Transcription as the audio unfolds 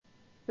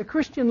The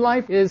Christian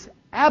life is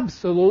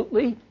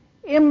absolutely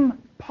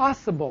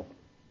impossible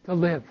to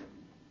live.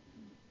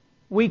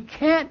 We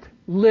can't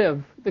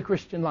live the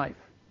Christian life.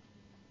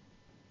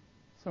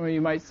 Some of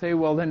you might say,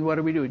 well, then what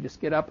do we do? Just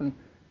get up and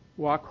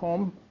walk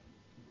home?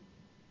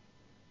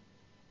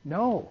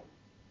 No.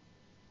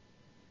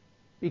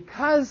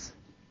 Because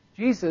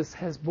Jesus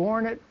has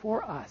borne it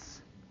for us,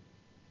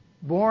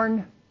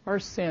 borne our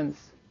sins,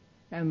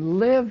 and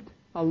lived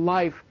a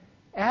life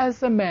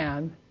as a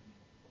man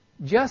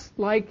just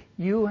like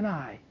you and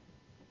I.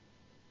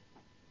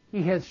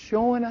 He has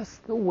shown us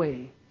the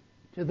way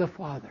to the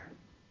Father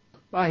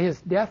by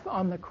His death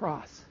on the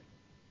cross.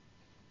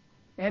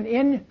 And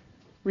in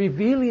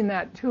revealing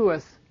that to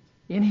us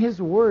in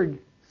His Word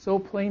so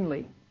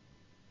plainly,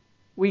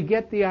 we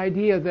get the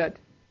idea that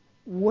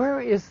where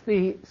is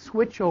the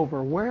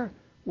switchover?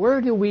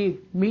 Where do we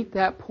meet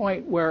that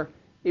point where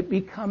it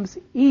becomes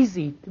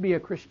easy to be a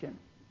Christian?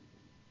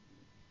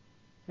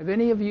 Have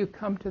any of you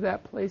come to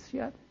that place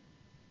yet?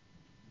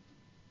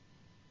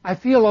 I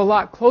feel a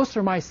lot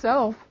closer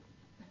myself,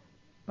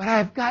 but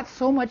I've got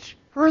so much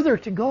further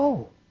to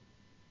go.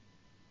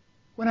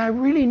 When I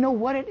really know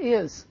what it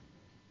is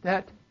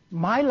that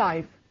my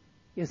life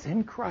is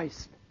in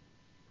Christ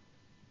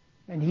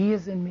and He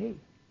is in me.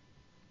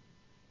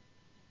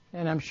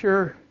 And I'm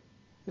sure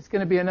it's going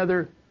to be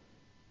another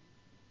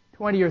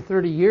 20 or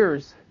 30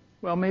 years,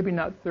 well, maybe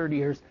not 30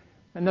 years,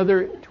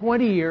 another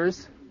 20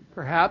 years,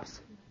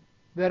 perhaps,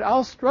 that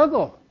I'll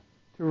struggle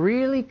to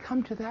really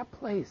come to that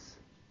place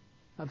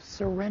of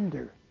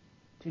surrender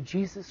to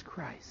Jesus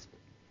Christ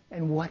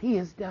and what He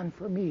has done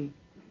for me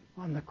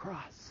on the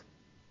cross.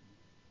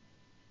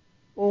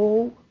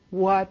 Oh,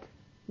 what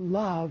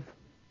love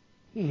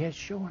He has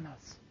shown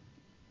us.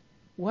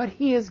 What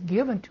He has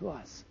given to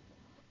us.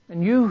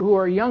 And you who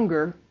are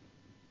younger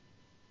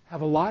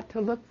have a lot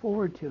to look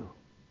forward to.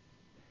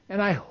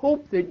 And I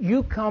hope that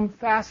you come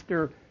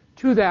faster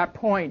to that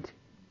point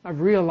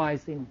of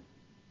realizing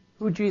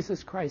who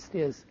Jesus Christ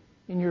is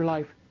in your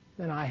life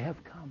than I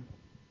have come.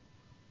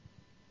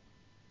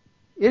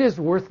 It is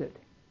worth it.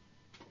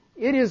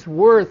 It is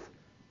worth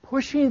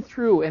pushing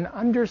through and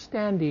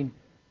understanding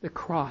the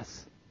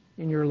cross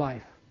in your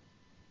life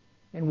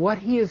and what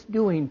He is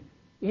doing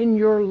in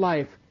your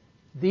life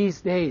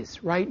these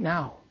days, right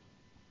now,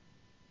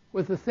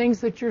 with the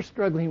things that you're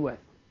struggling with.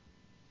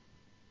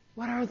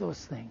 What are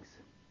those things?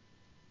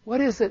 What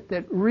is it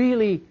that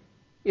really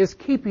is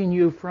keeping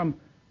you from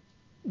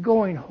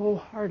going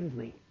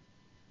wholeheartedly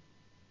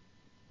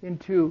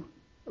into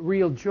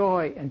real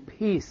joy and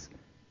peace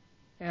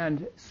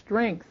and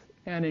strength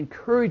and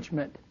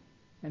encouragement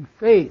and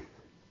faith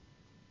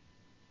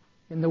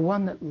in the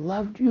one that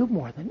loved you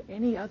more than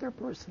any other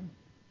person?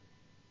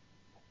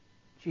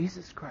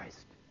 Jesus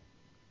Christ,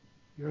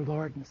 your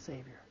Lord and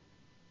Savior.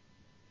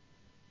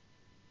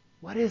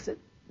 What is it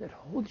that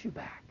holds you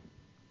back?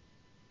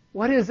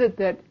 What is it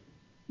that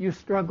you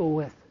struggle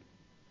with?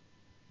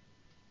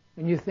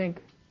 And you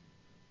think,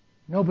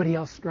 nobody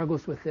else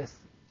struggles with this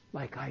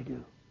like I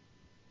do.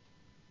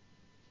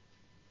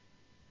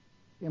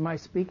 Am I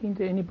speaking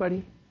to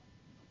anybody?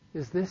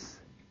 Is this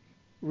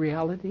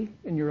reality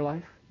in your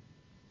life?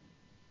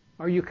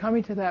 Are you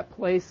coming to that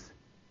place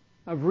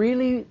of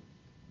really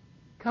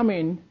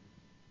coming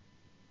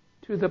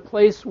to the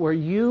place where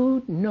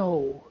you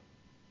know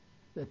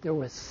that there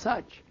was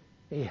such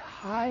a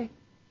high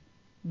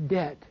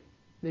debt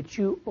that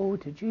you owe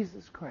to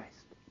Jesus Christ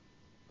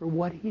for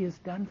what He has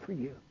done for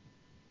you?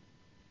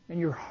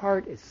 And your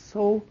heart is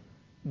so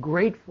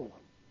grateful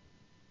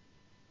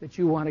that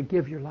you want to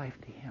give your life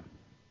to Him.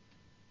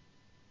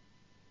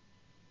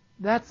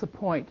 That's the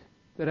point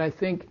that I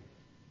think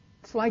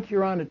it's like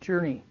you're on a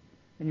journey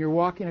and you're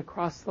walking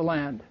across the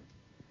land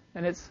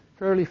and it's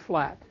fairly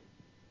flat.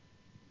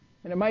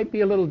 And it might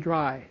be a little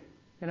dry.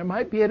 And it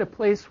might be at a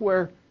place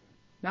where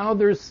now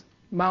there's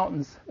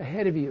mountains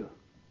ahead of you.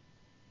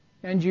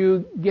 And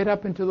you get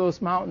up into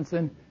those mountains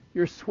and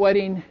you're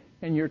sweating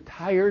and you're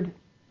tired.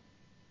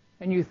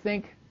 And you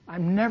think,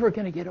 I'm never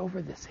going to get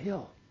over this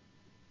hill.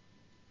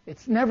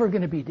 It's never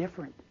going to be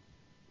different.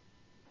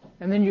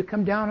 And then you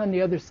come down on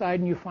the other side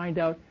and you find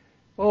out,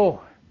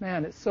 oh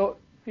man, it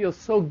feels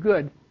so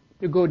good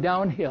to go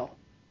downhill.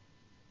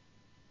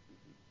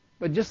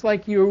 But just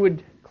like you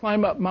would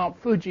climb up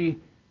Mount Fuji,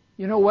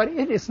 you know what?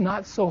 It is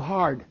not so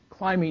hard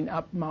climbing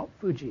up Mount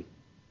Fuji.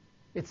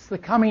 It's the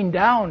coming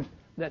down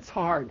that's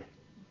hard.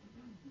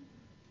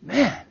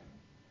 Man,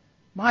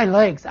 my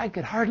legs, I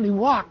could hardly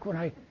walk when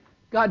I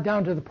got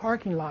down to the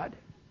parking lot.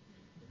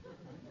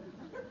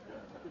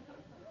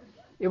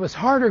 It was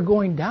harder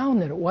going down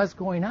than it was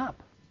going up.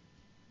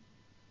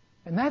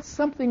 And that's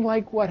something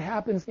like what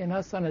happens in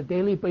us on a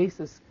daily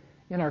basis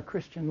in our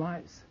Christian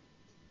lives.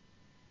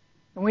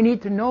 And we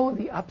need to know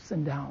the ups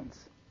and downs.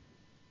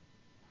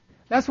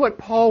 That's what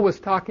Paul was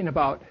talking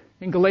about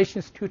in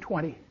Galatians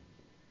 2:20.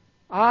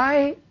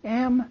 I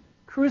am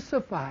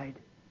crucified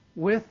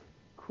with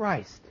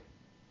Christ.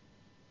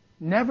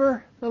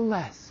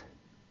 Nevertheless,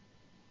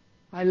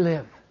 I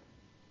live.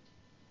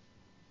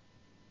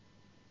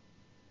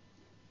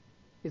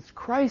 It's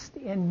Christ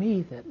in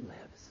me that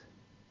lives.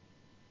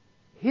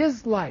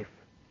 His life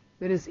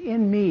that is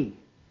in me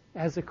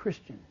as a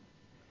Christian.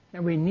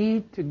 And we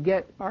need to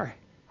get our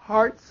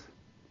hearts,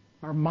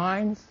 our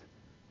minds,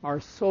 our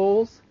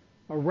souls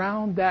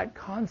around that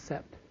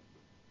concept.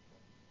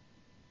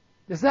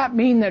 Does that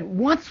mean that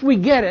once we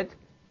get it,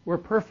 we're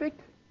perfect?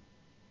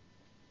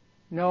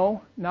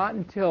 No, not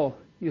until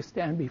you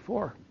stand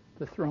before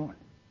the throne.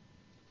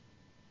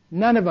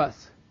 None of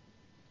us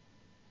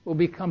will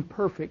become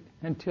perfect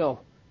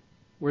until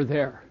we're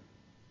there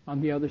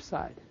on the other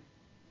side.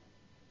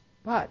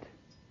 But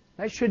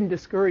that shouldn't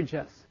discourage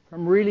us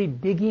from really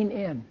digging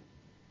in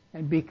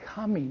and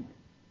becoming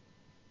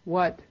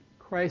what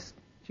Christ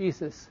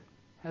Jesus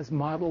has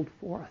modeled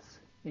for us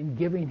in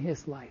giving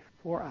his life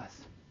for us.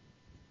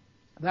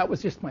 That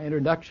was just my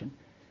introduction.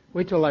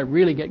 Wait till I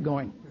really get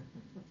going.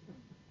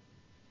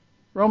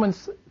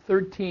 Romans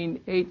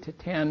 13, 8 to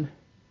 10,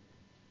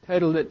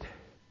 titled it,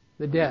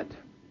 The Debt.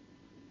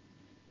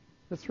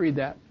 Let's read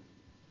that.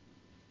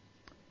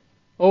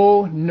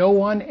 Owe no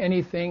one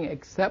anything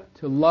except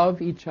to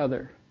love each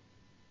other.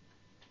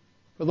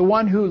 For the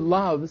one who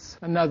loves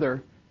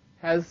another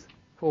has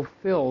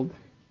fulfilled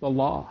the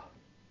law.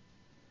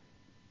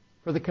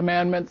 For the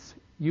commandments,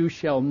 you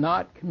shall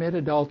not commit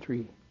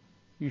adultery,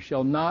 you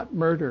shall not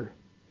murder,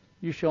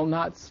 you shall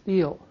not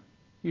steal,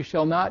 you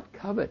shall not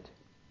covet,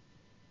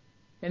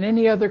 and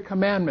any other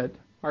commandment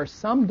are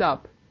summed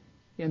up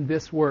in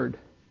this word: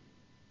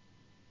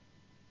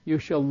 you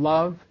shall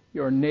love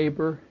your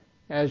neighbor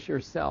as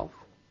yourself.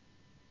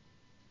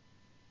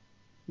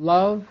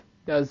 Love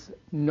does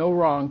no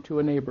wrong to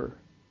a neighbor.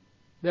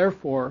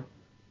 Therefore,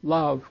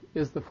 love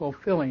is the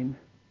fulfilling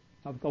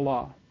of the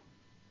law.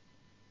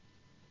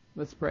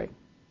 Let's pray.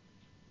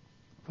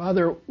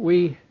 Father,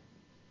 we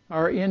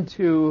are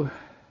into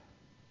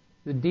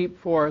the deep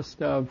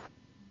forest of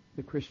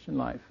the Christian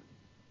life,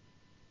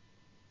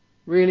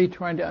 really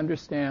trying to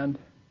understand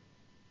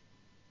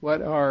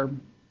what our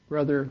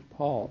brother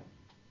Paul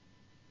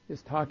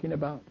is talking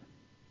about.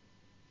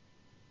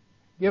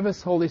 Give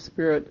us, Holy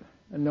Spirit,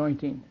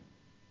 anointing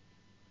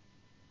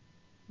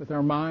with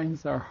our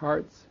minds, our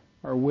hearts,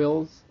 our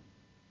wills,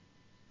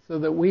 so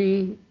that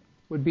we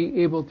would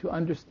be able to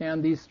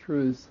understand these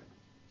truths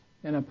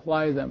and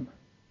apply them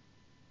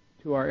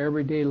to our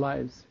everyday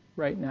lives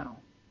right now.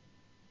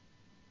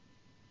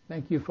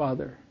 Thank you,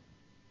 Father,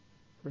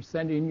 for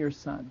sending your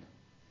Son.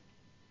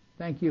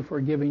 Thank you for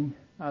giving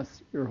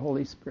us your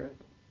Holy Spirit.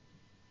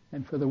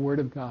 And for the Word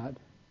of God,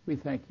 we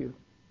thank you.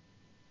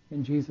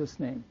 In Jesus'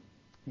 name,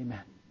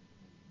 amen.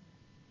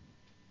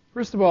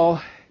 First of all,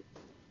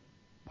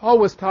 Paul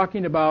was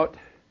talking about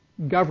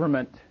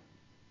government,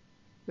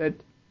 that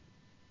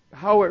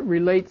how it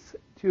relates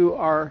to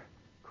our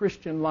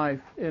Christian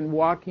life in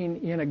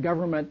walking in a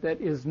government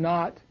that is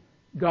not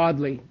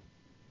godly.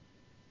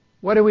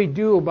 What do we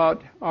do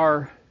about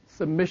our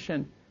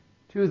submission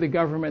to the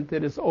government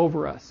that is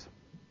over us?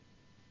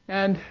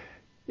 And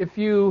if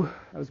you're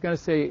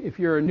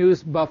a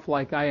news buff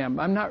like I am,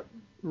 I'm not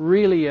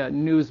really a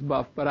news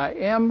buff, but I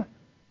am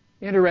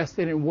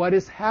interested in what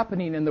is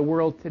happening in the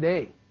world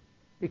today.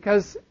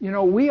 Because,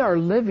 we are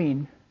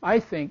living,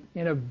 I think,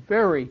 in a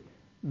very,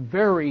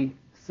 very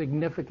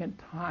significant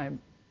time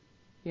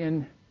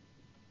in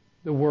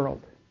the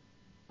world.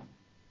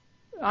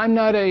 I'm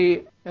not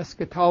a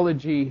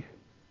eschatology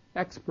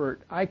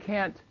expert. I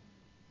can't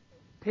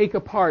take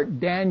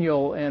apart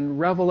Daniel and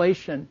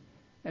Revelation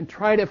and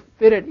try to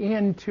fit it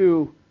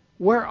into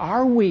where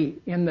are we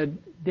in the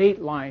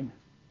dateline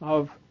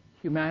of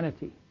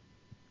humanity.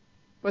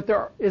 But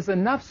there is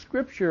enough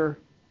scripture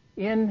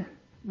in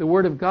the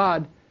Word of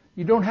God.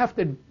 You don't have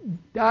to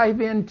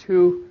dive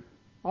into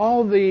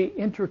all the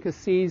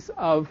intricacies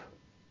of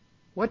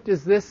what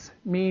does this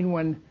mean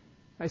when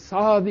I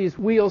saw these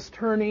wheels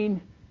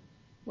turning,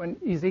 when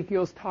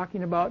Ezekiel's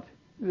talking about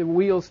the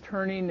wheels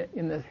turning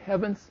in the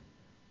heavens,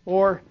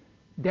 or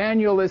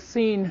Daniel is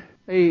seeing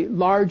a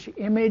large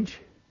image,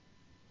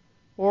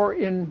 or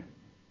in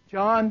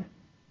John,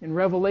 in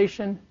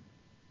Revelation,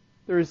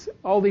 there's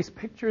all these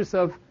pictures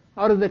of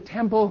out of the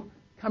temple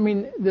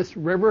coming this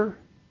river.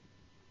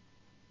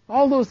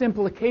 All those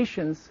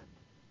implications,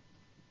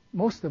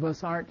 most of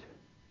us aren't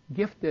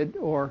gifted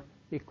or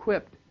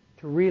equipped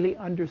to really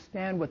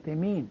understand what they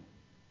mean.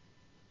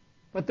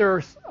 But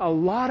there's a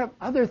lot of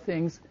other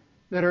things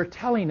that are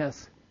telling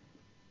us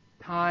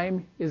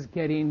time is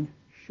getting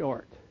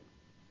short.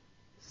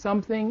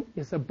 Something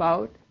is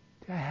about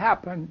to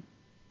happen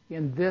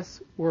in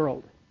this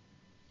world.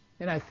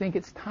 And I think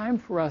it's time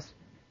for us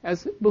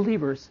as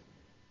believers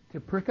to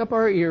prick up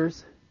our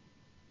ears.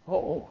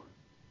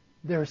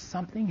 There's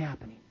something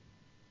happening.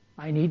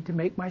 I need to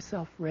make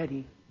myself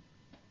ready.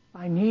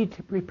 I need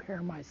to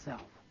prepare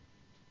myself.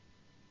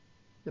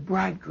 The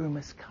bridegroom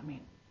is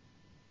coming.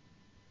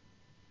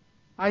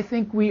 I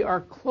think we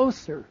are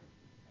closer,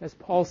 as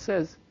Paul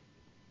says,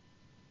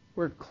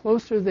 we're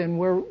closer than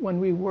when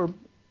we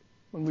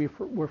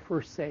were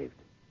first saved.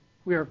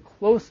 We are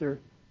closer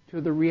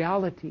to the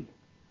reality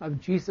of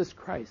Jesus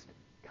Christ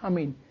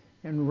coming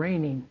and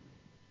reigning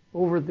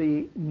over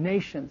the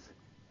nations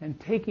and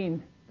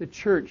taking the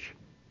church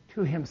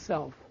to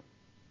himself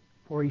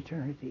for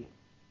eternity.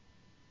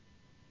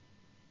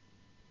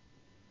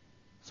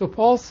 So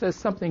Paul says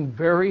something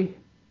very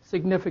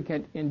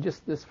significant in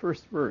just this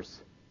first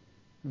verse,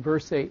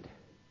 verse 8.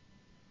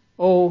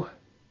 Owe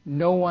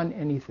no one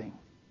anything.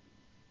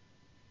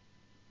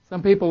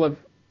 Some people have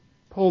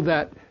pulled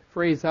that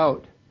phrase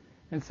out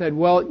and said,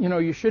 well,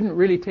 you shouldn't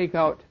really take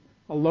out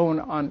a loan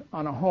on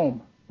a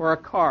home or a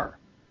car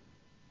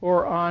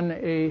or on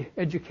a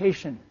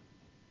education.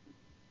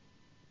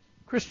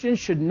 Christians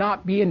should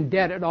not be in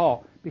debt at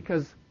all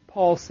because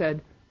Paul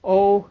said,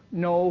 owe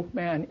no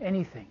man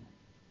anything.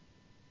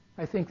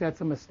 I think that's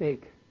a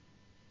mistake.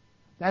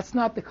 That's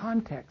not the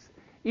context.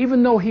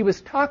 Even though he was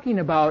talking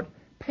about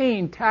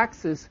paying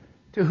taxes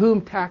to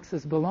whom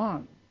taxes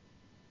belong.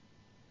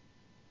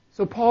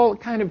 So Paul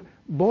kind of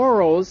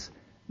borrows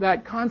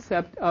that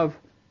concept of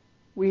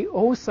we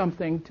owe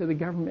something to the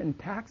government in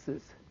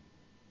taxes,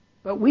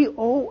 but we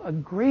owe a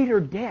greater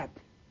debt,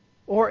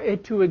 or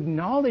to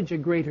acknowledge a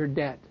greater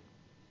debt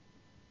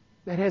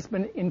that has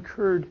been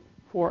incurred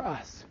for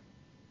us.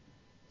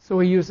 So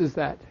he uses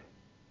that.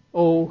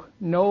 Owe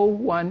no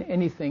one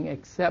anything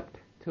except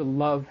to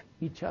love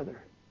each other.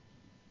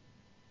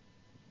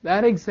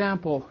 That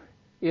example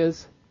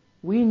is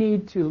we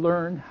need to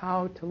learn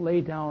how to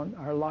lay down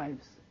our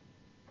lives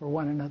for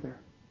one another.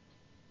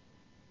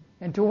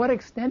 And to what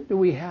extent do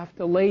we have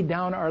to lay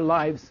down our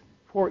lives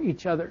for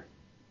each other?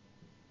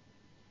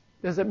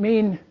 Does it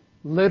mean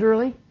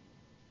literally?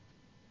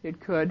 It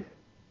could.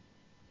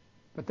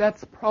 But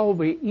that's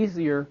probably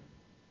easier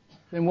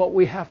than what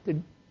we have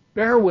to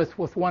bear with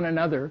one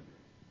another.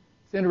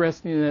 It's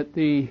interesting that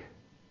the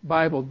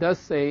Bible does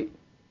say,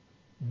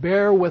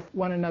 bear with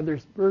one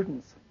another's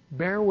burdens.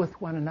 Bear with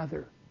one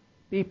another.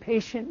 Be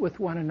patient with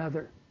one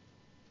another.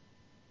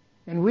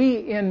 And we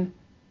in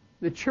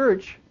the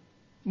church,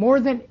 more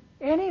than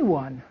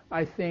anyone,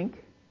 I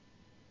think,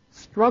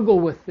 struggle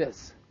with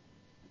this.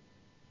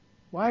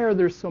 Why are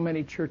there so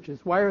many churches?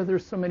 Why are there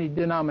so many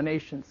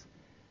denominations?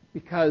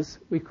 Because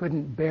we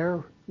couldn't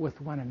bear with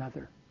one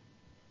another.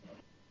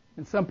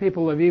 And some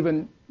people have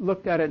even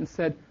looked at it and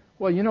said,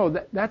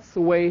 well, that's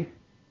the way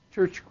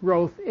church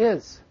growth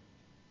is.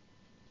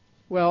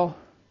 Well,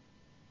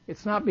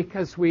 it's not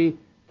because we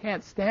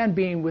can't stand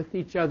being with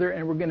each other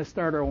and we're going to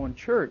start our own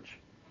church.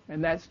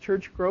 And that's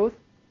church growth.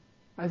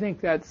 I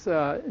think that's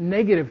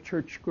negative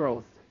church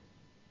growth.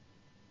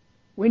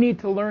 We need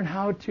to learn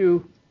how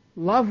to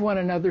love one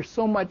another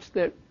so much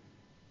that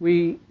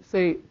we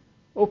say,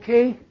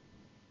 okay,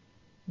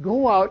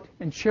 go out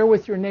and share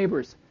with your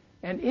neighbors.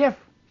 And if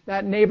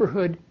that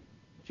neighborhood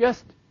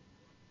just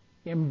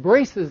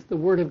embraces the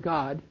Word of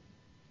God,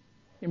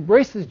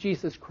 embraces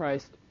Jesus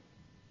Christ,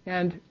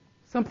 and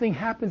something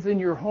happens in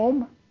your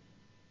home,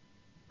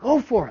 go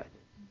for it.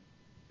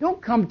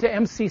 Don't come to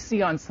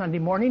MCC on Sunday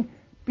morning.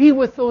 Be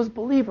with those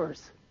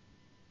believers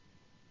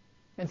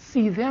and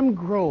see them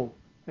grow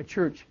a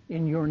church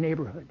in your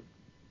neighborhood.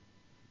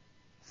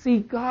 See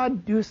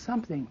God do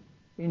something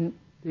in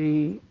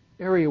the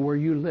area where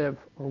you live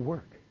or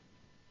work.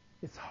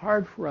 It's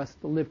hard for us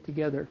to live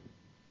together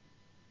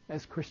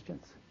as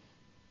Christians.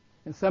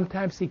 And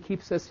sometimes He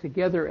keeps us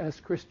together as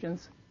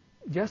Christians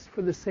just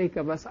for the sake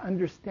of us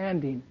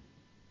understanding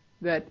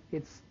that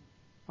it's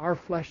our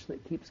flesh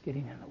that keeps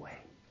getting in the way.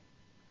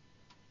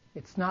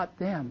 It's not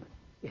them,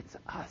 it's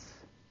us.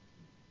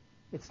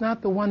 It's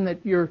not the one that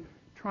you're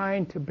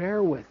trying to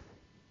bear with.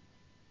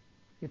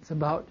 It's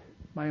about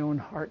my own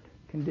heart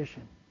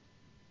condition.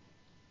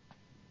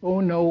 Owe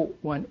no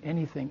one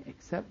anything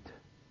except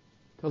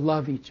to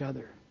love each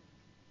other.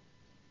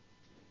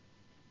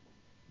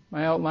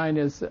 My outline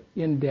is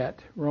in debt.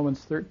 Romans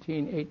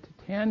 13, 8 to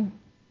 10.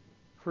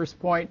 First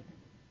point,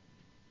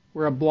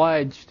 we're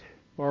obliged,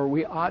 or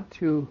we ought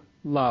to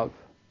love.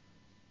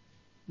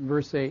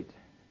 Verse 8.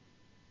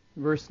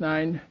 Verse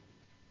 9,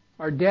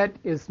 our debt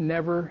is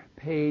never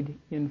paid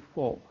in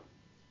full.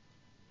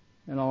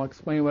 And I'll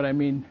explain what I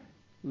mean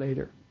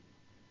later.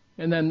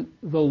 And then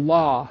the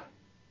law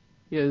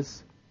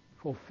is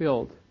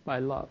fulfilled by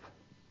love.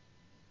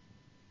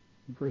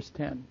 Verse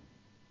 10.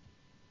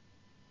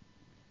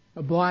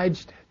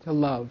 Obliged to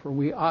love, or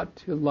we ought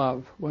to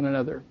love one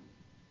another.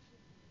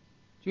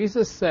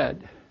 Jesus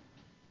said,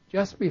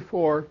 just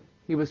before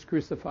He was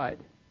crucified,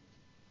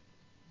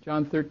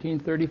 John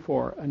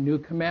 13:34, a new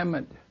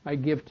commandment I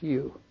give to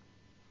you,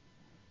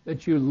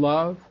 that you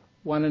love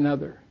one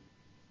another.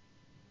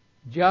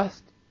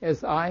 Just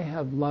as I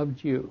have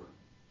loved you,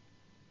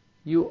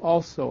 you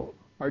also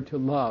are to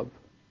love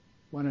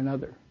one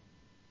another.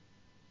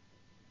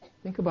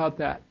 Think about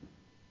that.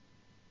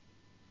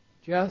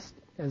 Just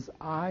as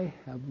I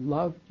have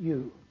loved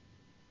you,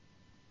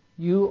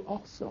 you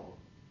also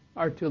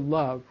are to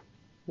love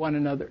one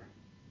another.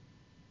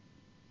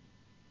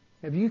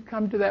 Have you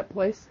come to that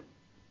place?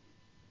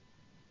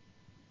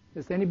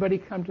 Has anybody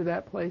come to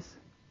that place?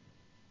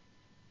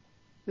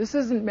 This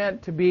isn't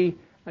meant to be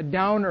a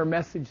downer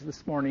message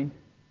this morning.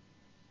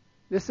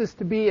 This is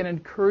to be an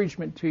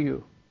encouragement to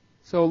you.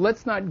 So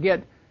let's not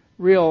get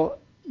real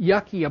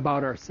yucky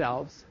about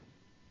ourselves.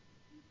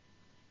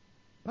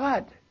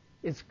 But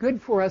it's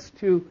good for us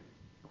to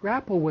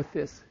grapple with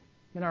this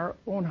in our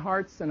own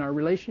hearts and our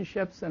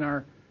relationships and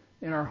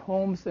in our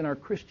homes and our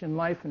Christian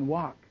life and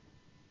walk.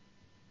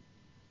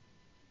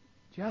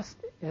 Just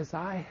as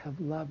I have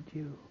loved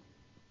you,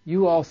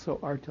 you also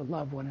are to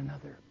love one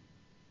another.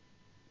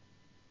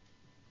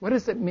 What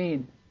does it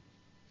mean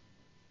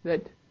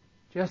that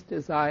just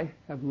as I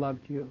have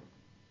loved you?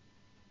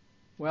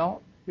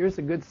 Well, here's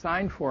a good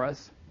sign for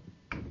us.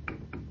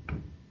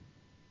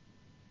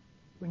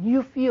 When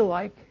you feel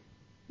like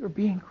you're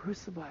being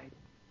crucified,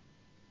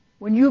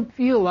 when you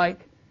feel like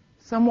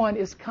someone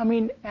is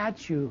coming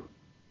at you,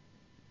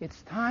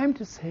 it's time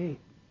to say,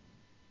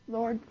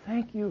 Lord,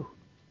 thank you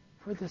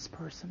for this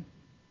person.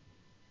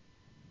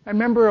 I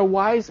remember a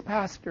wise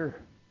pastor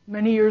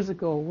many years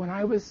ago when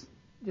I was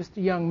just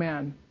a young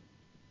man.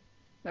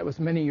 That was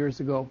many years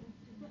ago.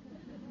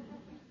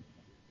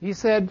 He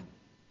said,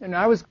 and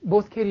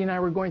both Katie and I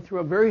were going through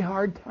a very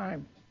hard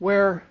time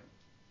where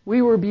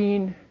we were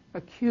being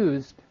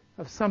accused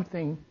of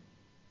something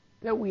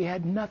that we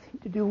had nothing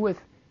to do with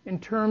in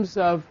terms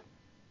of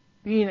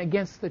being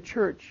against the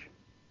church.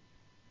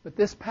 But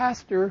this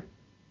pastor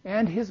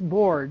and his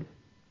board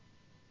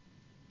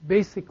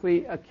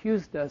basically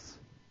accused us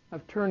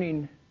of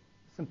turning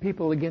some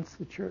people against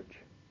the church.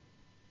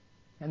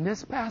 And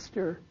this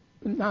pastor,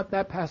 not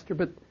that pastor,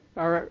 but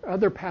our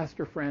other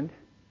pastor friend,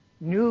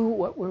 knew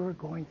what we were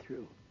going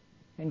through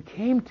and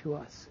came to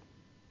us.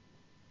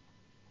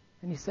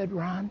 And he said,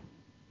 Ron,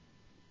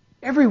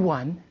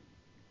 everyone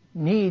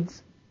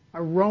needs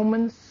a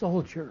Roman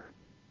soldier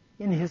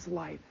in his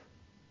life.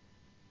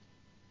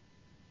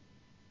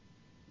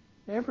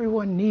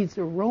 Everyone needs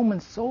a Roman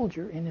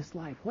soldier in his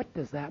life. What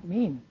does that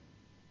mean?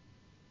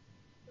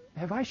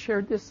 Have I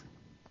shared this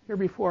here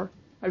before?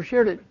 I've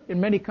shared it in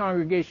many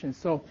congregations.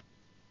 So,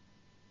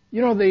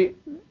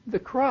 the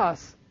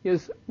cross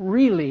is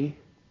really,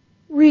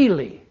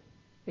 really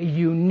a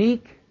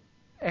unique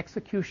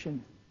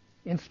execution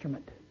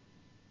instrument,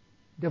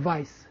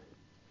 device,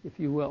 if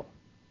you will,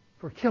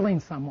 for killing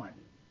someone.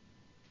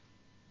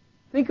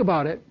 Think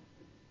about it.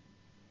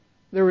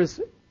 There is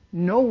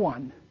no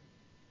one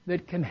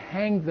that can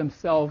hang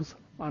themselves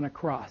on a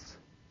cross.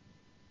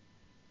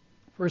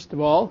 First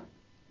of all,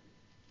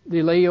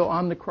 they lay you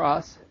on the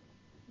cross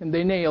and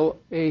they nail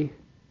a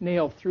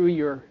nail through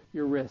your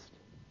wrist.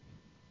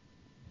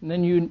 And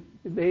then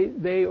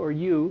they or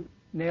you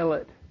nail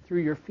it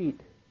through your feet.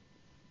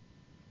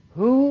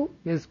 Who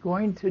is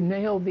going to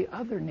nail the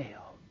other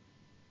nail?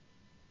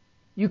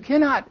 You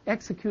cannot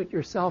execute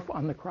yourself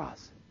on the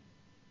cross.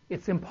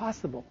 It's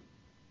impossible.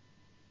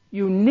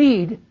 You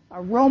need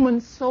a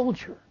Roman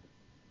soldier.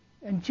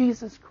 And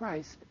Jesus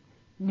Christ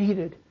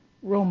needed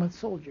Roman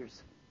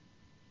soldiers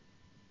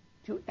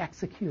to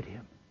execute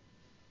him.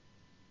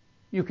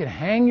 You can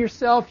hang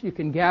yourself, you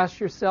can gas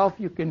yourself,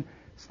 you can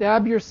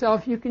stab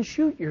yourself, you can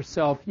shoot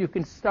yourself, you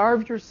can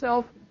starve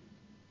yourself.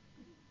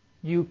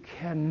 You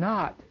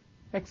cannot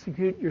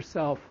execute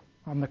yourself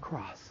on the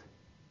cross.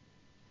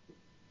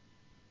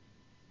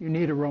 You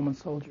need a Roman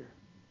soldier.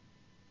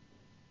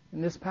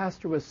 And this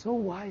pastor was so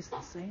wise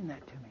in saying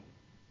that to me.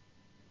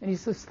 And he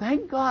says,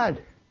 thank God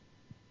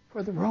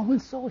for the Roman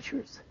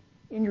soldiers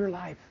in your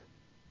life.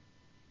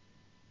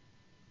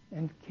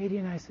 And Katie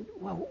and I said,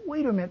 well,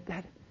 wait a minute,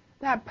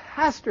 that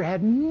pastor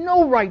had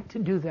no right to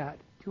do that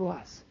to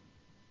us.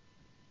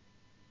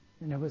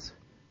 And it was,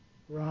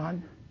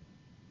 Ron,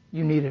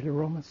 you needed a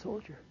Roman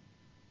soldier.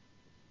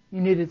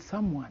 You needed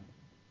someone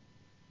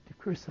to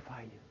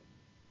crucify you,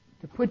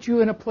 to put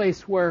you in a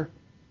place where,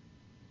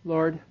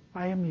 Lord,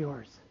 I am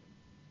yours.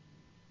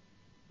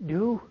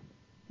 Do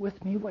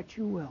with me what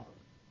you will.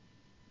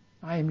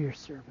 I am your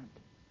servant.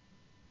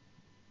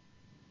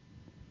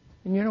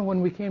 And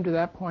when we came to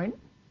that point,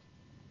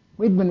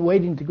 we'd been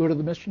waiting to go to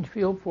the mission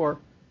field for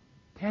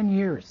 10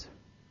 years.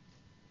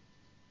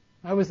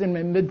 I was in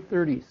my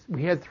mid-30s.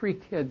 We had 3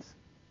 kids.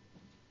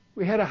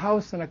 We had a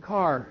house and a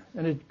car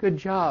and a good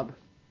job.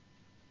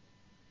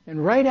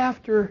 And right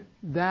after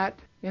that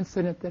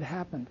incident that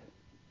happened,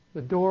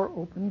 the door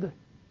opened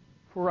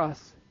for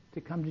us to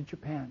come to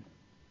Japan.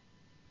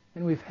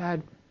 And we've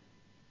had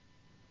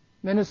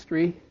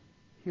ministry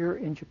here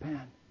in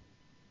Japan.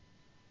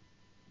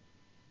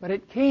 But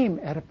it came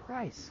at a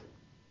price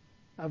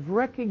of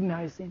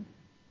recognizing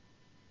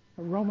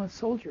a Roman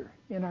soldier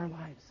in our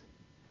lives.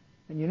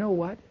 And you know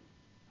what?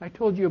 I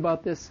told you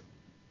about this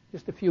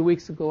just a few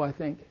weeks ago, I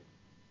think,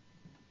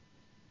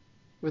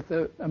 with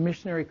a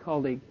missionary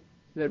colleague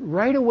that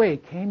right away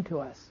came to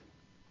us.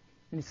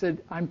 And he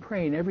said, I'm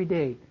praying every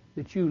day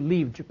that you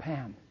leave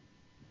Japan.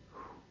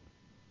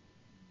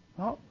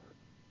 Well,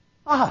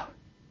 a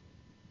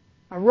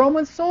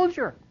Roman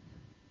soldier.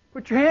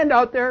 Put your hand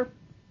out there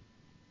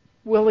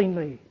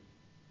willingly.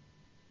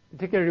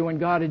 Particularly when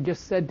God had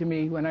just said to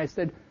me, when I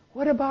said,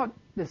 what about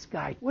this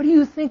guy? What do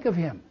you think of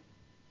him?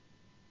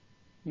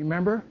 You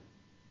remember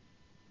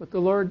what the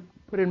Lord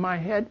put in my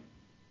head?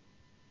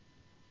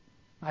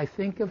 I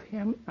think of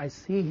him, I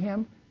see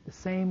him the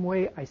same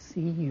way I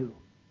see you.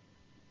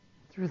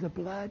 through the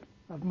blood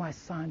of my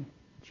Son,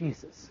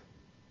 Jesus.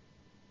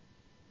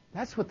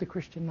 That's what the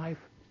Christian life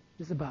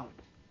is about.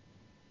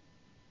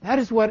 That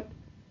is what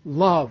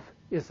love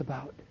is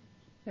about.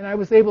 And I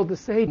was able to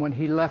say when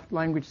he left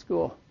language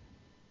school,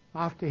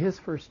 off to his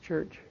first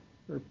church,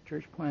 or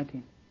church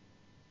planting,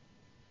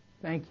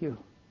 thank you.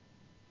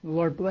 The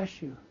Lord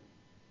bless you.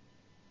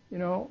 You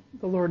know,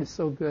 the Lord is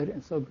so good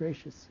and so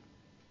gracious.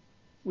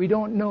 We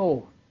don't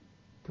know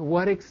to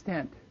what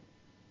extent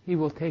he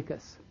will take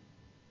us.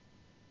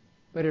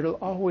 But it'll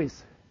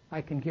always,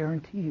 I can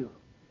guarantee you,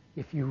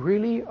 if you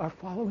really are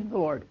following the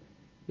Lord,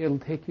 it'll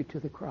take you to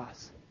the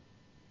cross.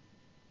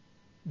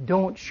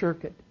 Don't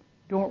shirk it.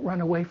 Don't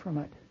run away from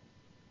it.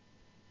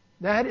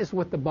 That is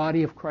what the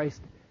body of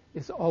Christ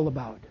is all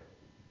about.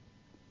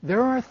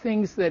 There are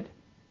things that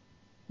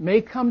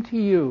may come to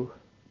you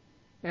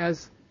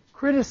as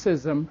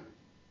criticism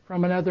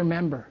from another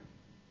member.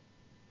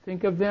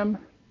 Think of them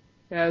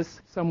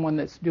as someone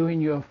that's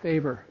doing you a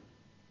favor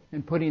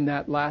and putting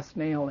that last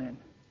nail in.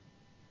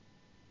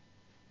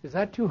 Is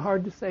that too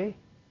hard to say?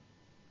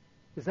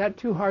 Is that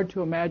too hard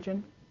to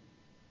imagine?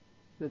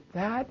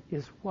 That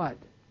is what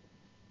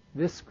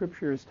this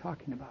scripture is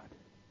talking about.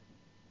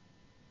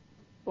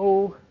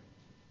 Owe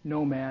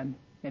no man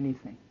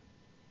anything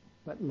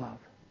but love.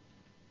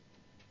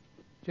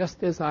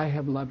 Just as I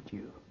have loved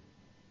you,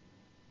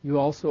 you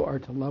also are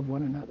to love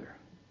one another.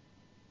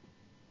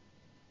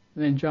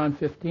 And then John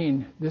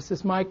 15, this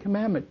is my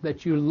commandment,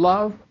 that you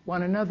love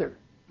one another.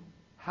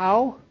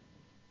 How?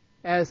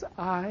 As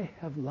I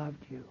have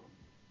loved you.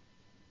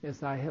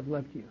 As I have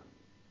loved you.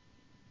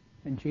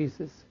 And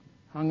Jesus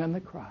hung on the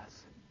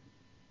cross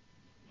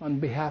on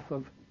behalf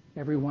of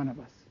every one of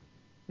us,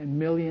 and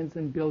millions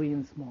and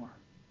billions more.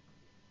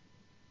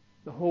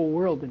 The whole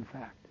world, in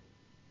fact,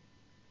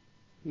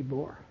 he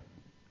bore.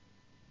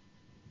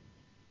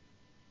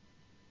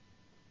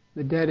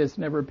 The debt is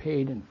never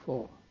paid in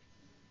full.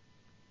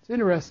 It's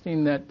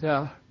interesting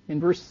that in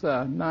verse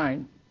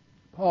 9,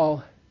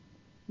 Paul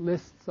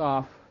lists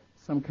off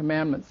some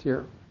commandments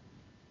here.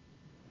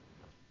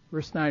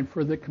 Verse 9,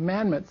 for the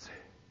commandments,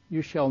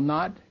 you shall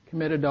not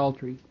commit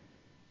adultery,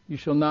 you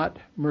shall not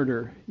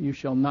murder, you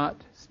shall not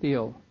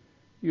steal,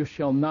 you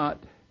shall not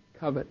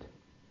covet.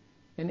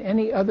 And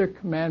any other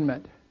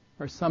commandment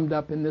are summed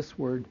up in this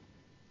word,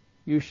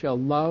 you shall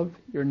love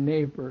your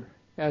neighbor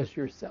as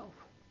yourself.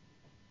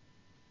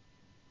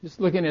 Just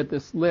looking at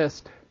this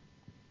list,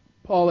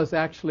 Paul is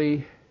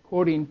actually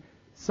quoting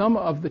some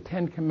of the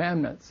 10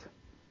 commandments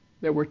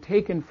that were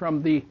taken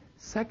from the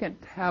second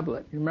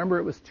tablet. Remember,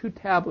 it was 2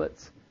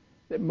 tablets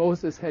that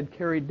Moses had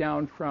carried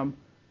down from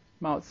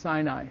Mount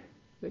Sinai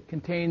that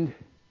contained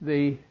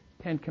the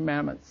 10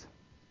 commandments.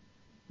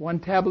 One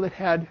tablet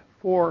had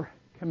 4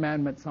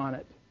 commandments on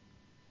it.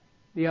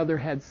 The other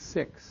had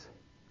 6.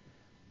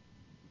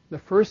 The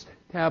first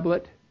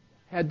tablet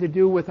had to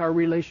do with our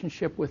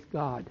relationship with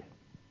God.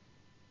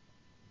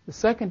 The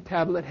second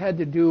tablet had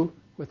to do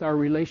with our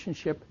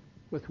relationship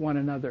with one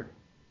another,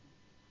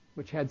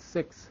 which had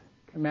 6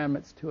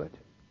 commandments to it.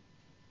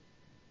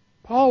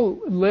 Paul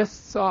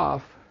lists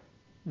off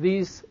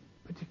these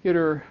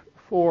particular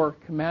 4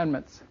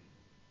 commandments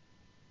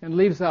and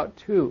leaves out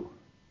 2.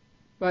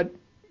 But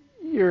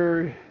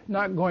you're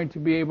not going to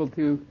be able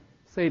to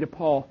say to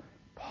Paul,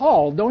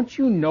 Paul, don't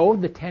you know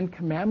the 10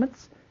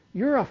 commandments?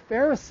 You're a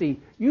Pharisee.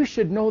 You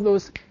should know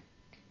those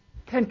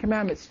 10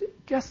 commandments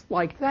just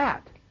like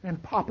that,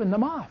 and popping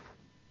them off.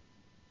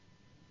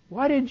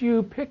 Why did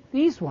you pick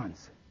these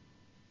ones?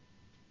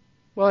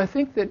 Well, I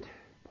think that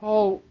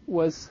Paul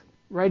was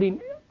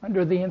writing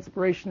under the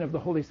inspiration of the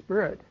Holy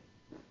Spirit.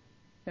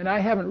 And I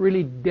haven't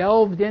really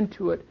delved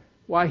into it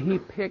why he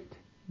picked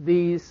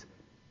these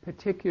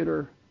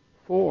particular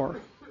 4.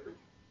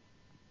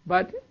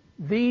 But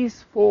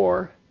these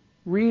 4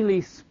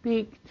 really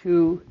speak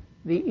to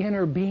the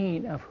inner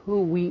being of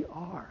who we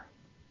are.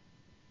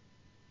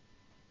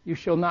 You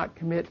shall not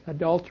commit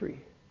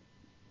adultery.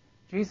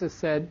 Jesus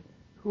said,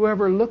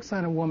 whoever looks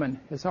on a woman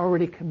has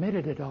already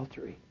committed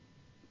adultery.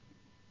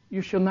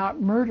 You shall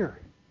not murder.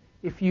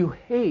 If you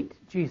hate,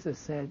 Jesus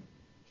said,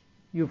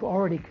 you've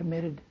already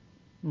committed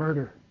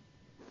murder.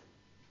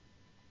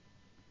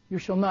 You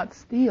shall not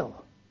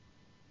steal.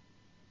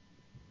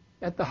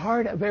 At the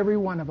heart of every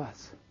one of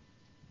us,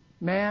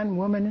 man,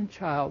 woman, and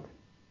child,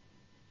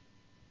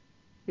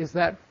 is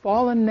that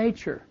fallen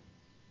nature.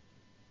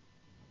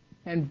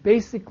 And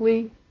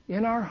basically,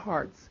 in our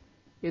hearts,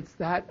 it's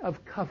that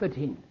of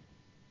coveting.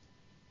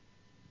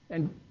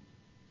 And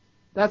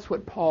that's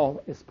what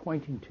Paul is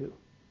pointing to.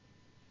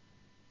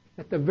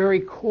 At the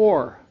very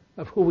core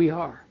of who we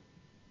are.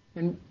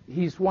 And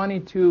he's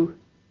wanting to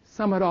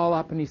sum it all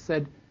up, and he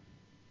said,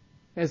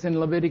 as in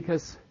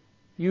Leviticus,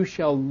 you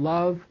shall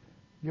love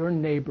your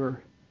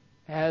neighbor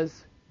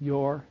as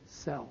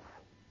yourself.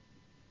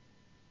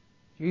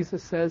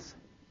 Jesus says,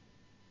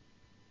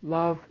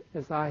 love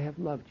as I have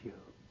loved you.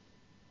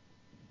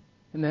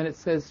 And then it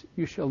says,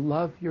 you shall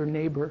love your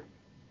neighbor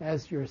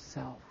as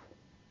yourself.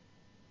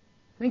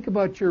 Think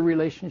about your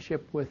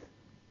relationship with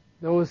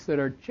those that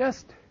are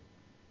just,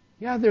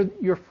 they're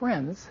your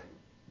friends,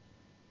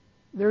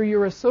 they're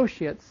your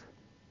associates,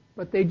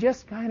 but they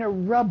just kind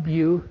of rub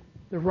you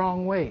the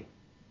wrong way.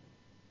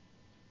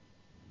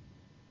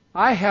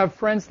 I have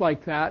friends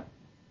like that.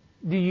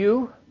 Do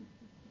you?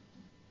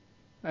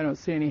 I don't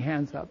see any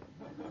hands up.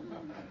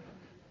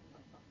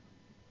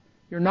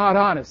 You're not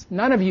honest.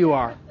 None of you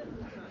are.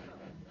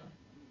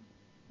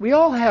 We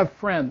all have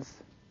friends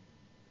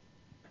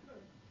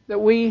that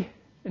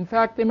in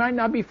fact, they might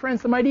not be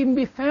friends, they might even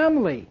be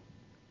family.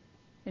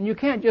 And you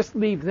can't just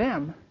leave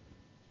them.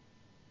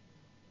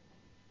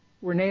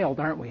 We're nailed,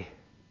 aren't we?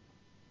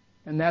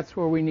 And that's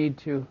where we need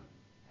to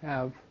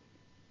have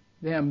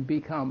them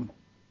become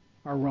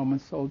our Roman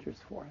soldiers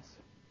for us,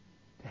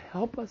 to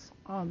help us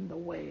on the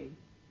way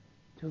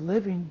to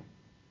living,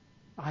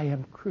 I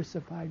am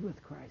crucified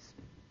with Christ.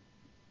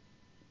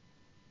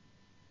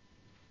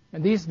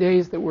 And these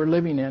days that we're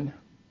living in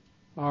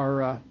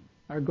are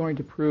going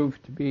to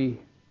prove to be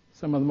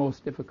some of the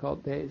most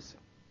difficult days.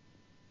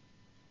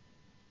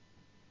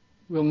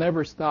 We'll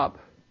never stop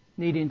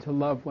needing to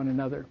love one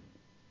another.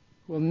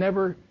 We'll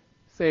never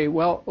say,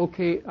 well,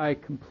 okay, I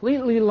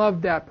completely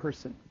love that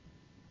person,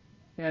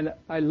 and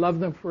I love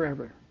them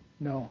forever.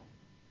 No.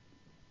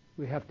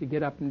 We have to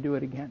get up and do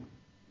it again.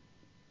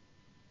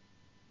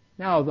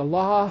 Now, the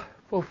law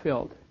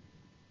fulfilled.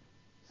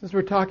 Since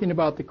we're talking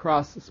about the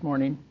cross this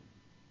morning,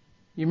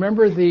 you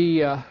remember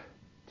the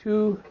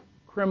two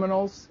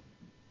criminals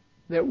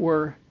that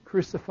were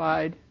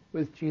crucified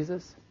with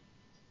Jesus?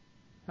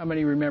 How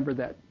many remember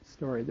that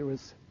story? There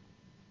was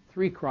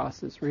 3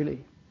 crosses,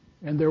 really.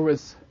 And there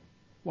was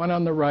one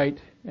on the right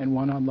and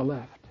one on the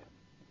left.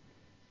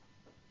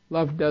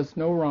 Love does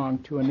no wrong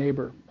to a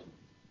neighbor.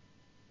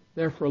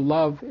 Therefore,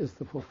 love is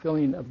the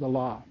fulfilling of the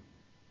law.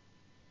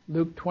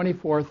 Luke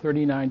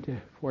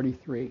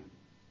 24:39-43.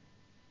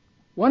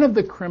 One of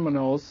the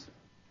criminals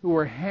who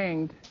were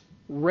hanged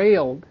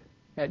railed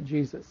at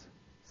Jesus,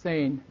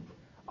 saying,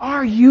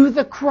 "Are you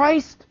the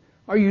Christ?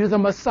 Are you the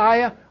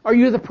Messiah? Are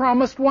you the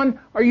promised one?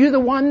 Are you the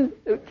one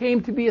that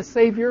came to be a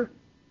Savior?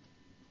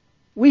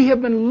 We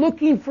have been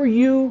looking for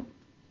you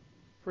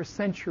for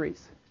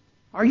centuries.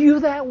 Are you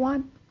that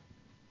one?"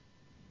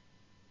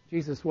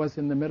 Jesus was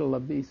in the middle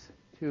of these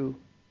two,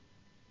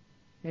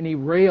 and he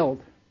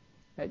railed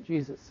at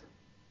Jesus.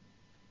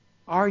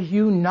 "Are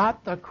you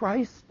not the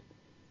Christ?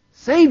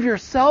 Save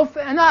yourself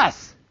and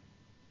us."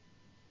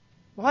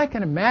 Well, I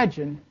can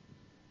imagine,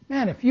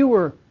 man, if you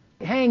were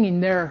hanging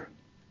there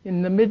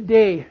in the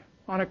midday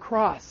on a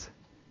cross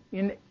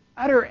in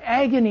utter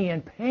agony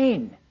and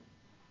pain,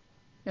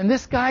 and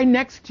this guy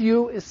next to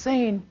you is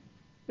saying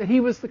that he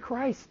was the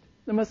Christ,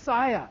 the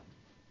Messiah,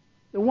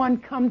 the one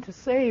come to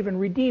save and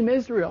redeem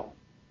Israel.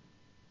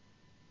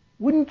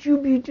 Wouldn't you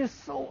be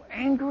just so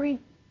angry?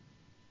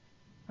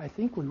 I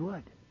think we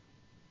would.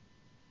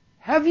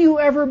 Have you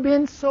ever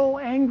been so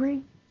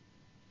angry?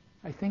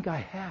 I think I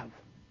have.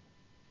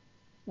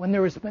 When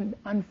there has been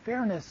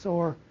unfairness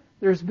or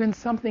there's been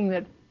something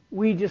that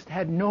we just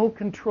had no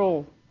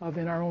control of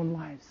in our own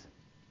lives.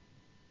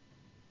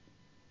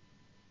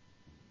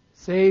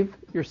 Save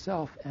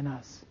yourself and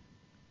us.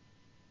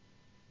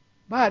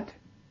 But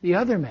the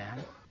other man,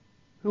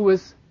 who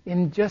was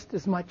in just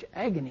as much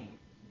agony,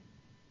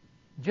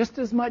 just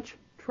as much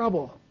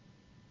trouble,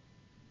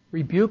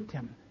 rebuked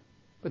him.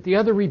 But the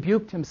other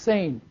rebuked him,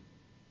 saying,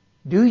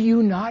 "Do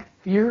you not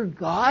fear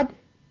God,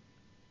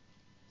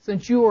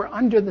 since you are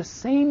under the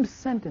same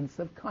sentence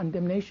of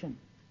condemnation?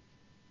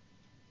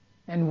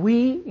 And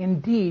we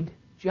indeed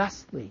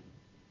justly,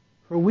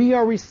 for we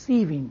are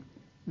receiving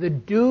the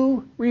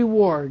due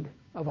reward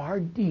of our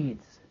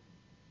deeds.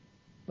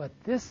 But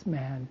this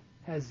man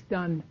has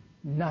done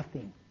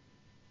nothing."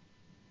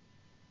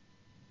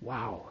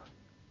 Wow.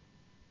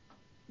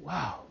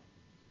 Wow.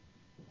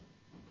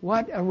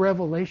 What a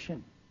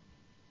revelation.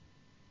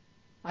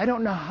 I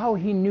don't know how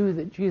he knew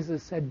that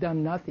Jesus had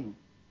done nothing.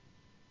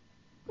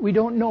 We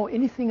don't know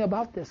anything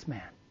about this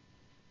man.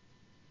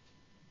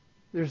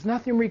 There's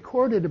nothing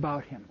recorded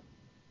about him.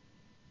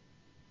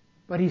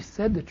 But he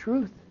said the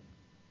truth.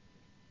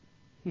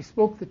 He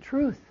spoke the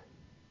truth.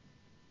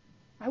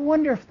 I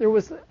wonder if there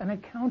was an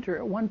encounter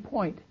at one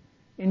point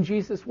in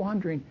Jesus'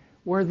 wandering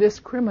where this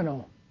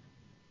criminal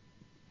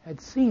had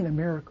seen a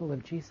miracle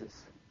of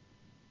Jesus,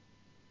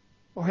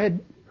 or had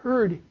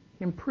heard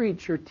him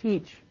preach or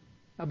teach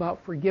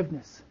about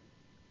forgiveness.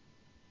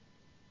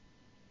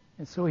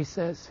 And so he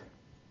says,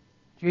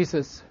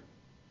 "Jesus,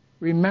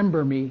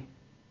 remember me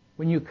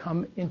when you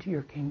come into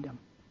your kingdom."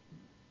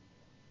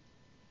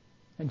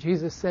 And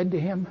Jesus said to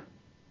him,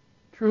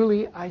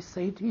 "Truly I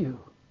say to you,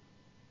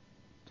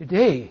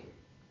 today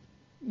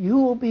you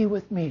will be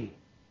with me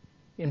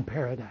in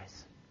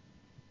paradise."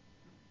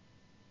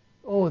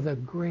 Oh, the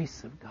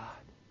grace of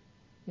God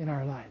in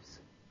our lives.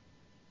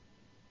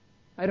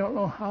 I don't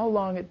know how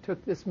long it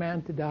took this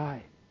man to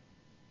die.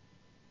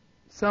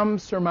 Some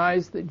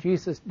surmise that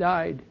Jesus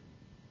died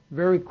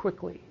very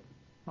quickly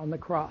on the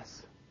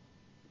cross.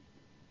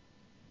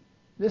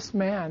 This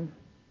man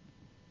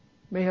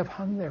may have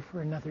hung there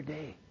for another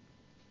day,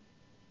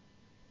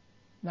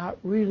 not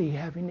really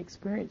having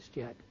experienced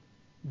yet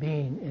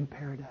being in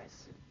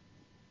paradise.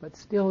 but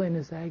still in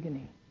his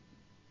agony.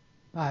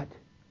 But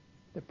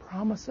the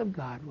promise of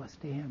God was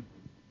to him,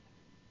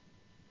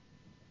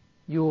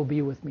 you will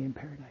be with me in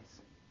paradise.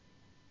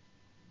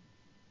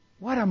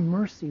 What a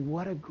mercy,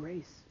 what a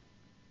grace.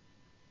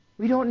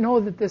 We don't know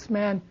that this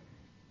man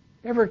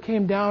ever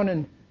came down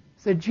and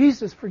said,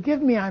 Jesus,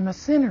 forgive me, I'm a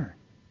sinner.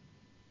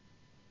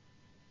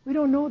 We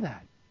don't know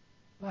that.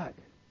 But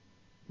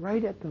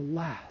right at the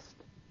last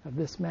of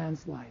this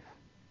man's life,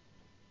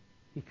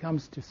 he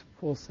comes to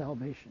full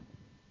salvation.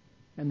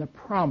 And the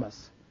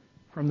promise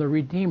from the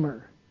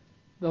Redeemer,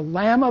 the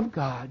Lamb of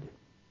God,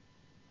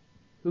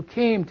 who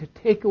came to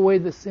take away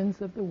the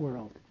sins of the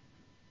world,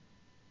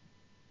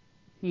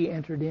 he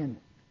entered in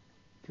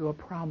to a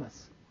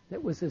promise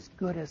that was as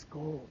good as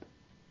gold.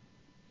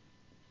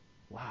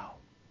 Wow.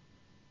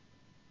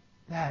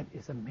 That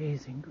is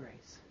amazing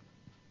grace.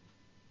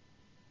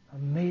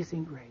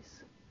 Amazing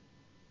grace.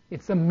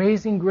 It's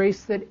amazing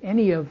grace that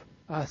any of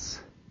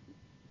us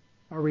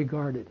are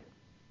regarded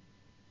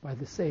by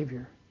the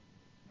Savior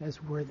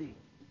as worthy.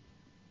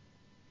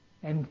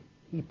 And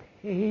he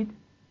paid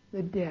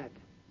the debt.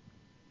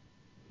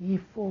 He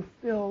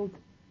fulfilled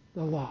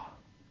the law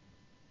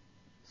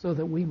so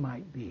that we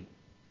might be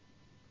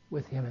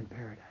with him in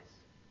paradise.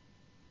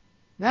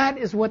 That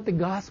is what the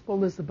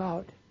gospel is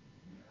about.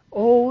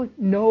 Owe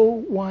no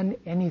one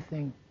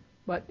anything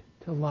but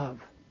to love.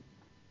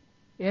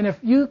 And if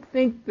you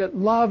think that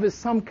love is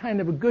some kind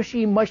of a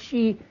gushy,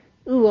 mushy,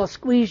 ooh, I'll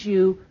squeeze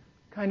you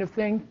kind of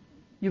thing,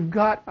 you've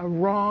got a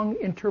wrong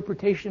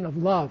interpretation of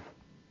love.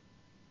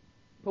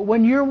 But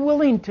when you're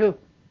willing to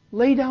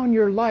lay down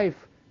your life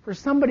for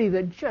somebody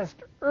that just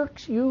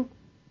irks you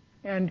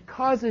and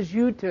causes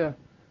you to,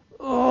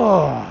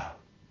 oh,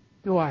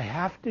 do I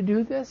have to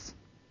do this?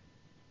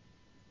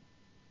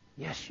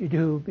 Yes, you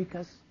do,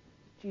 because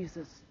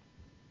Jesus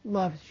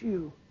loves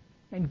you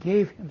and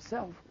gave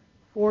himself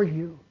for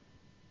you.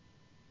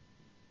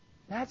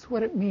 That's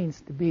what it means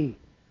to be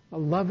a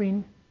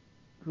loving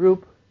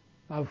group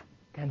of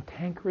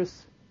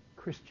cantankerous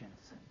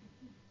Christians.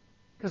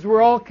 Because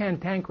we're all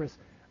cantankerous.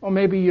 Oh,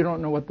 maybe you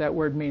don't know what that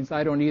word means.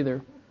 I don't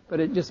either. But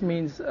it just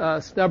means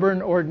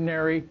stubborn,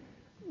 ordinary,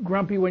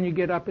 grumpy when you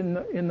get up in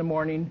the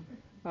morning,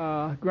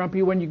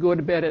 grumpy when you go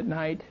to bed at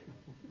night.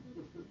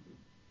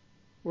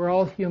 We're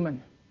all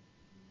human.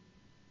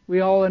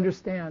 We all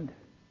understand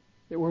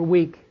that we're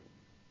weak,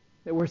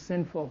 that we're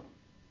sinful,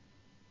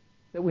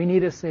 that we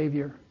need a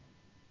Savior.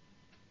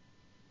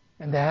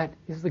 And that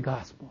is the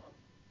gospel.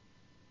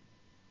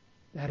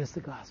 That is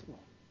the gospel.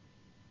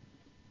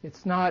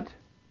 It's not,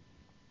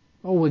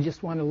 oh, we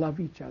just want to love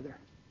each other.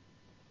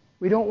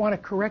 We don't want to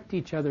correct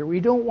each other. We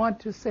don't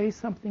want to say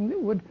something that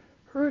would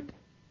hurt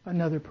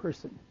another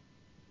person.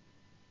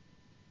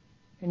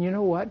 And you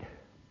know what?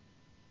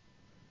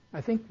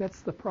 I think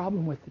that's the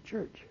problem with the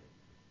church.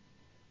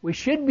 We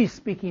should be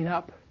speaking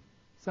up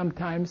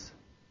sometimes,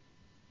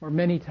 or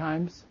many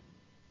times,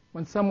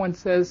 when someone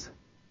says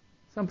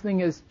something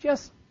is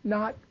just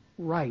not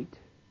right,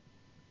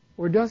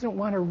 or doesn't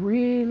want to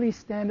really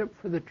stand up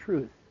for the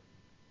truth.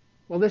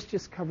 Well, let's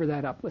just cover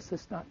that up. Let's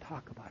just not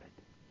talk about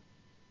it.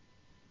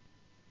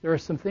 There are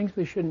some things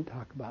we shouldn't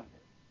talk about.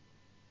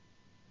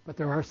 But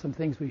there are some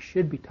things we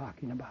should be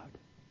talking about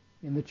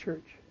in the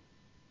church.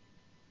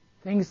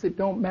 Things that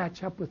don't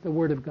match up with the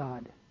Word of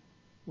God.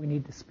 We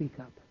need to speak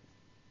up.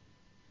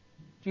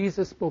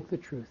 Jesus spoke the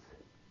truth.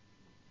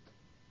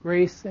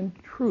 Grace and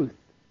truth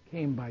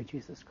came by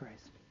Jesus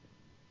Christ.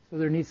 So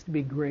there needs to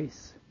be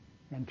grace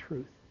and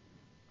truth.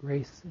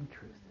 Grace and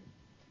truth.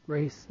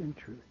 Grace and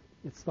truth.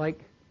 It's like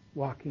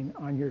walking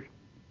on your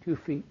 2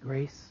 feet.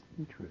 Grace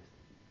and truth.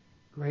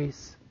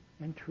 Grace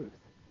and truth.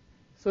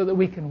 So that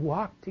we can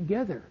walk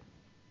together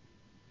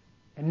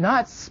and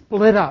not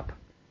split up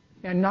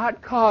and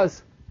not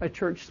cause a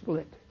church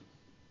split.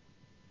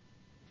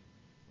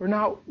 We're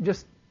not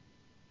just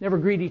never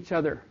greet each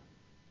other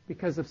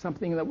because of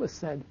something that was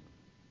said.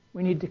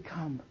 We need to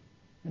come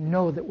and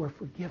know that we're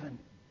forgiven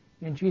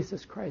in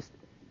Jesus Christ,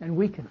 and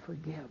we can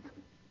forgive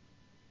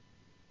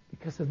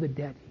because of the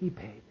debt he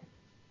paid.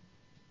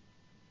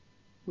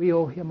 We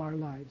owe him our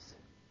lives.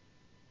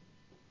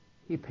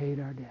 He paid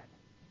our debt.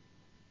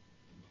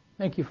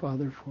 Thank you,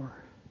 Father, for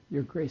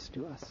your grace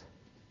to us.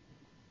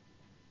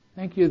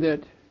 Thank you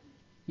that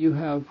you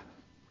have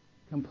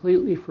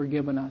completely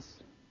forgiven us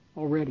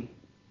already.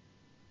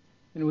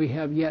 And we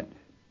have yet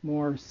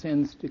more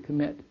sins to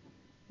commit.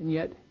 And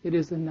yet it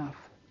is enough.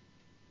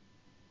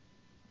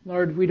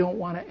 Lord, we don't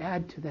want to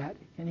add to that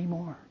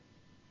anymore.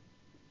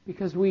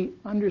 Because we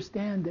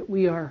understand that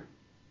we are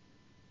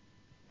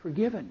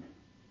forgiven.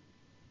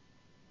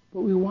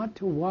 But we want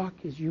to walk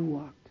as you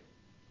walked.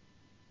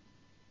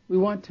 We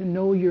want to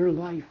know your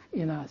life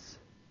in us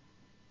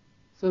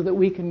so that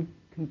we can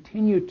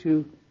continue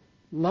to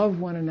love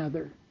one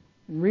another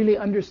and really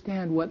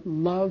understand what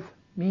love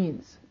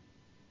means.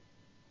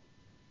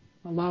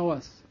 Allow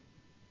us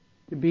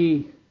to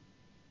be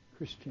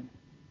Christian,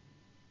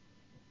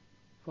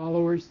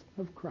 followers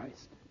of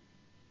Christ,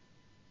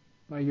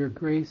 by your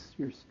grace,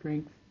 your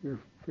strength, your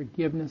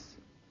forgiveness,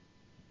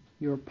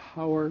 your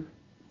power,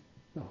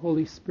 the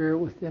Holy Spirit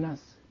within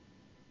us,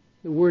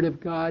 the Word of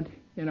God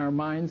in our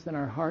minds and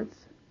our hearts,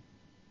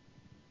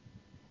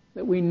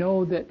 that we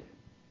know that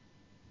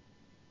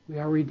we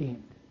are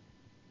redeemed,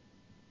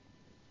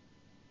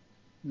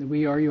 and that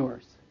we are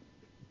yours.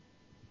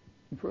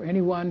 And for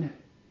anyone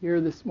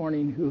here this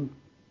morning who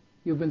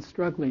you've been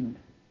struggling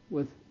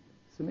with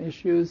some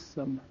issues,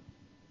 some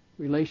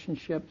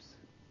relationships,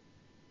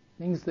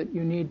 things that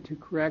you need to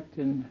correct,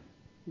 and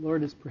the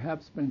Lord has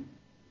perhaps been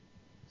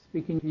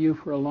speaking to you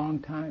for a long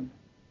time,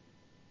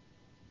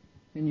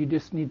 and you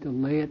just need to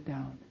lay it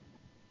down.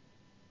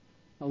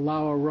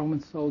 Allow a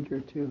Roman soldier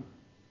to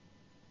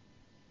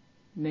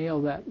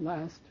nail that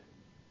last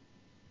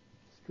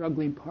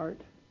struggling part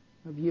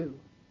of you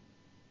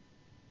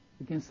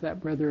against that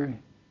brother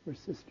or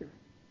sister.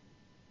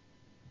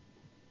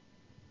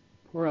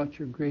 Pour out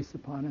your grace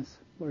upon us,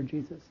 Lord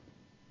Jesus.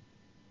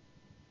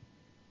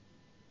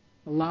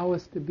 Allow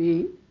us to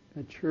be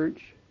a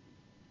church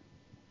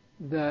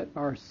that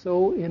are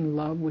so in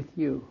love with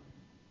you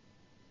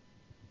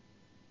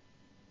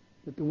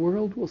that the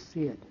world will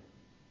see it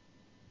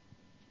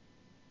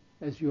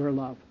as your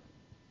love,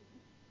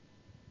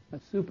 a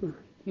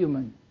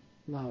superhuman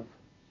love.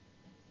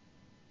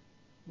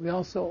 We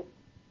also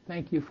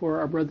thank you for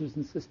our brothers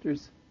and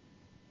sisters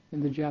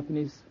in the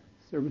Japanese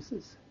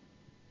services.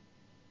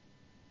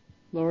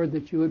 Lord,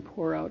 that you would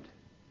pour out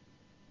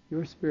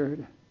your spirit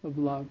of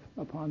love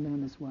upon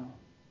them as well.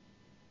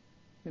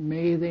 And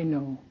may they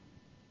know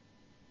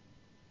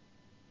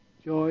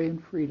joy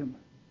and freedom.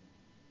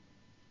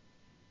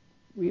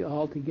 We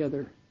all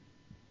together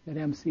at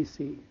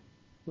MCC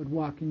would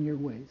walk in your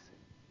ways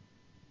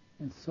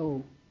and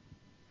so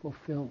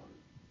fulfill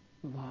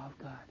the law of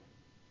God.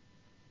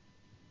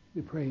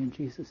 We pray in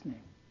Jesus'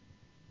 name.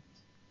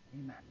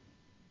 Amen.